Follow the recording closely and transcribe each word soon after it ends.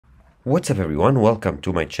What's up everyone, welcome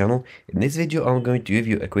to my channel. In this video I'm going to give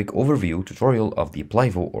you a quick overview tutorial of the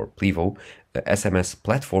Plivio SMS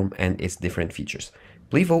platform and its different features.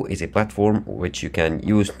 Plivio is a platform which you can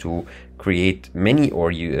use to create many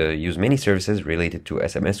or use many services related to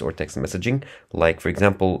SMS or text messaging, like for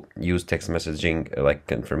example use text messaging like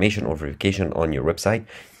confirmation or verification on your website,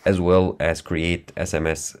 as well as create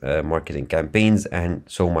SMS marketing campaigns and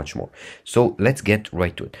so much more. So let's get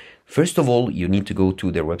right to it. First of all, you need to go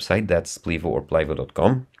to their website, that's Plivio or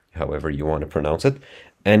plivio.com, however you want to pronounce it,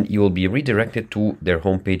 and you will be redirected to their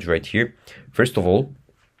homepage right here. First of all,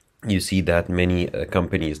 you see that many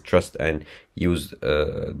companies trust and use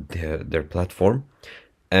their platform,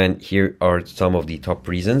 and here are some of the top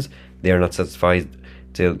reasons. They are not satisfied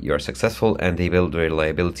till you are successful, and they build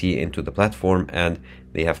reliability into the platform, and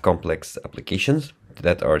they have complex applications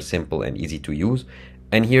that are simple and easy to use.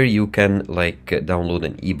 And here you can like download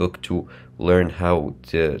an ebook to learn how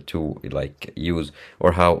to like use,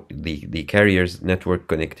 or how the carrier's network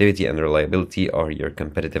connectivity and reliability are your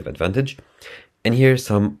competitive advantage. And here's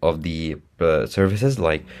some of the services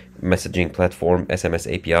like messaging platform,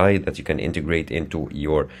 SMS API that you can integrate into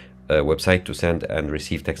your website to send and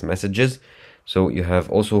receive text messages. So you have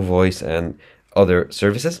also voice and other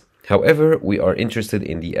services. However, we are interested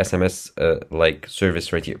in the SMS like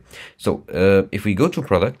service right here. So if we go to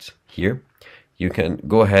product here, you can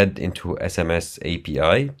go ahead into SMS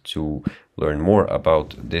API to learn more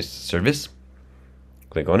about this service.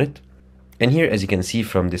 Click on it. And here, as you can see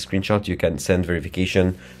from the screenshot, you can send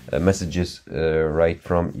verification messages right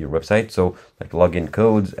from your website. So like login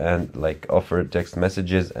codes and like offer text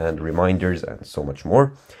messages and reminders and so much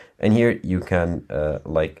more. And here you can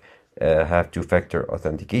have two-factor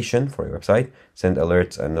authentication for your website, send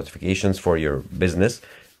alerts and notifications for your business,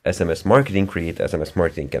 SMS marketing, create SMS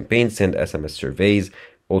marketing campaigns, send SMS surveys,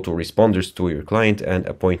 autoresponders to your client, and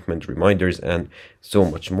appointment reminders, and so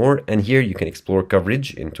much more. And here you can explore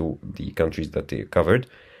coverage into the countries that they covered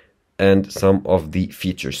and some of the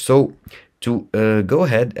features. So to go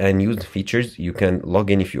ahead and use the features, you can log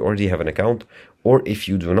in if you already have an account, or if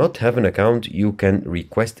you do not have an account, you can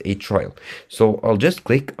request a trial. So I'll just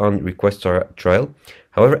click on request trial.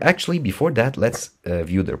 However, actually before that, let's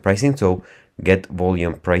view their pricing. So get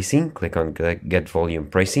volume pricing, click on get volume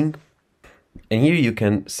pricing. And here you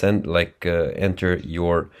can send enter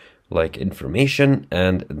your information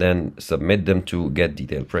and then submit them to get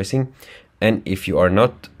detailed pricing. And if you are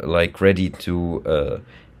not ready to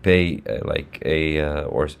pay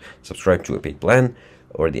or subscribe to a paid plan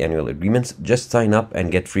or the annual agreements, just sign up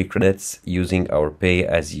and get free credits using our pay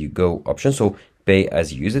as you go option. So pay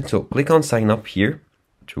as you use it. So click on sign up here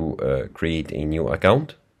to create a new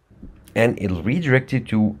account, and it'll redirect you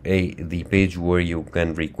to the page where you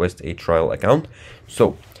can request a trial account.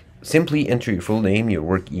 So simply enter your full name, your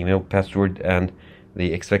work email, password, and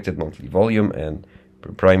the expected monthly volume and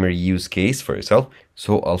primary use case for yourself.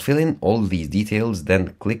 So I'll fill in all these details,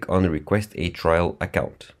 then click on request a trial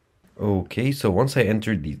account. Okay, so once I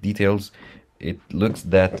entered these details, it looks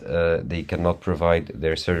that they cannot provide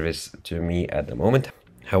their service to me at the moment.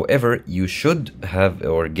 However, you should have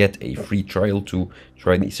or get a free trial to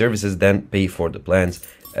try these services, then pay for the plans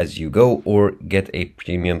as you go or get a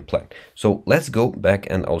premium plan. So let's go back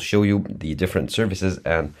and I'll show you the different services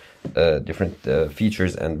and different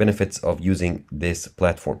features and benefits of using this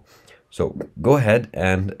platform. So go ahead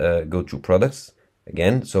and go to products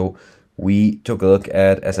again. So we took a look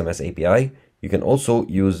at SMS API. You can also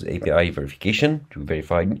use API verification to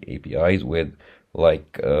verify APIs with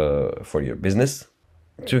for your business.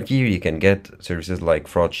 So here you can get services like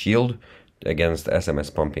Fraud Shield against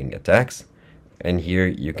SMS pumping attacks. And here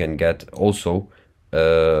you can get also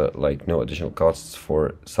no additional costs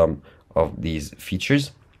for some of these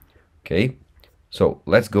features. Okay, so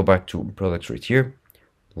let's go back to products right here.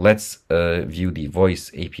 Let's view the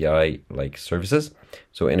voice API services.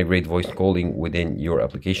 So integrate voice calling within your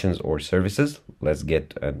applications or services. Let's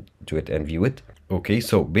get to it and view it. Okay,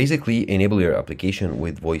 so basically enable your application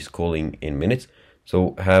with voice calling in minutes.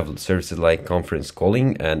 So have services like conference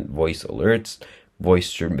calling and voice alerts, voice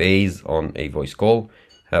surveys on a voice call,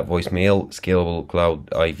 have voicemail, scalable cloud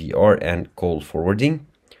IVR, and call forwarding,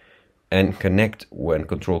 and connect and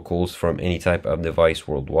control calls from any type of device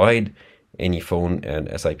worldwide, any phone and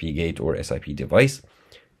SIP gate or SIP device.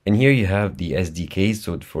 And here you have the SDKs,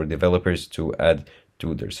 so for developers to add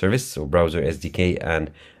to their service, so browser SDK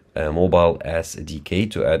and mobile SDK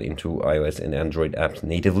to add into iOS and Android apps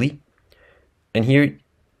natively. And here,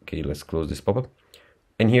 okay, let's close this pop-up.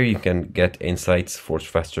 And here you can get insights for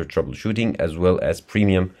faster troubleshooting as well as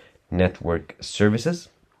premium network services.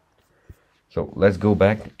 So let's go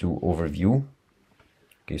back to overview.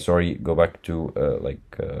 okay, sorry, go back to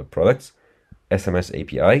products, SMS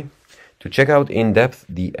API, to check out in depth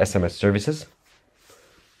the SMS services.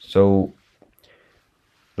 So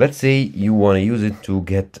let's say you want to use it to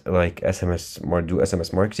get like do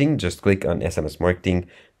SMS marketing. Just click on SMS marketing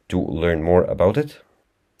to learn more about it.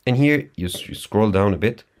 And here you scroll down a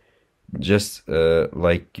bit, just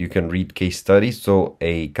like you can read case studies. So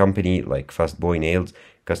a company like Fast Boy Nails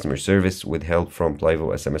customer service with help from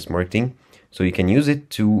Plivio SMS marketing. So you can use it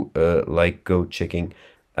to like go checking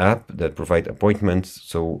app that provide appointments.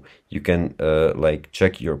 So you can like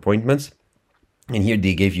check your appointments. And here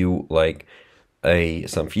they give you like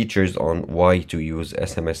some features on why to use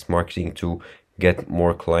SMS marketing to get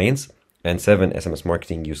more clients, and 7 SMS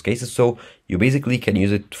marketing use cases. So you basically can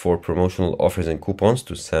use it for promotional offers and coupons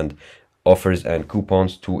to send offers and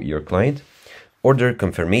coupons to your client, order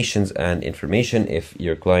confirmations and information if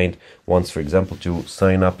your client wants, for example, to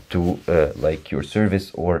sign up to like your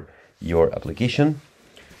service or your application,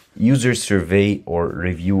 user survey or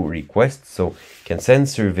review requests. So can send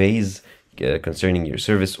surveys concerning your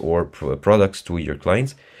service or products to your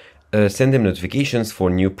clients, send them notifications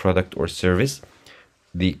for new product or service,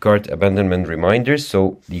 the cart abandonment reminders.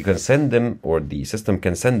 So you can send them, or the system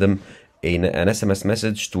can send them an SMS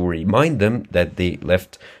message to remind them that they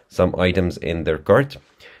left some items in their cart,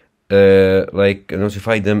 like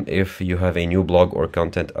notify them if you have a new blog or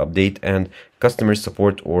content update, and customer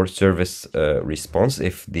support or service response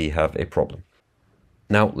if they have a problem.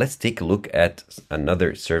 Now let's take a look at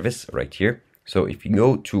another service right here. So if you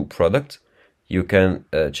go to product, you can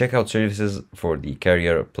check out services for the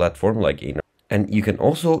carrier platform like and you can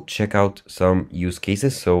also check out some use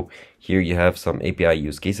cases. So here you have some API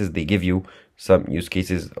use cases. They give you some use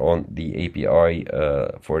cases on the API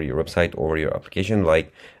for your website or your application,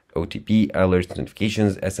 like OTP, alerts,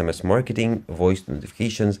 notifications, SMS marketing, voice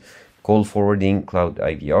notifications, call forwarding, cloud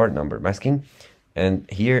IVR, number masking. And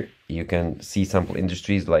here you can see sample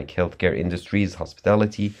industries like healthcare industries,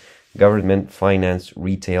 hospitality, government, finance,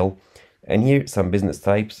 retail. And here some business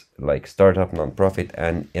types like startup, nonprofit,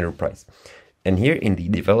 and enterprise. And here in the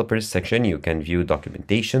developers section, you can view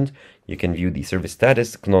documentation, you can view the service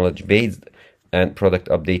status, knowledge base, and product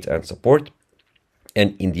updates and support.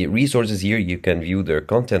 And in the resources here, you can view their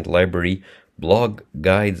content library, blog,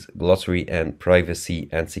 guides, glossary, and privacy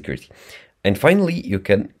and security. And finally, you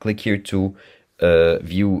can click here to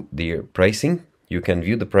view their pricing. You can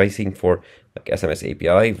view the pricing for like SMS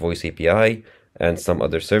API, voice API, and some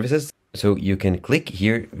other services. So you can click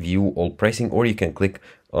here, view all pricing, or you can click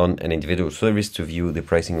on an individual service to view the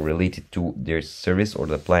pricing related to their service or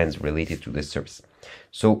the plans related to this service.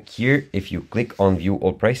 So here, if you click on view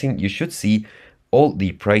all pricing, you should see all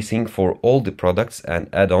the pricing for all the products and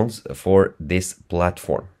add-ons for this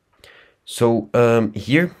platform. So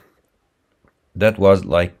here, that was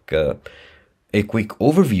like a quick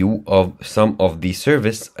overview of some of the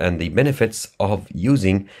service and the benefits of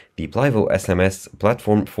using the Plivio SMS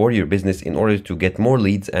platform for your business in order to get more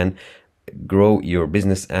leads and grow your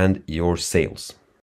business and your sales.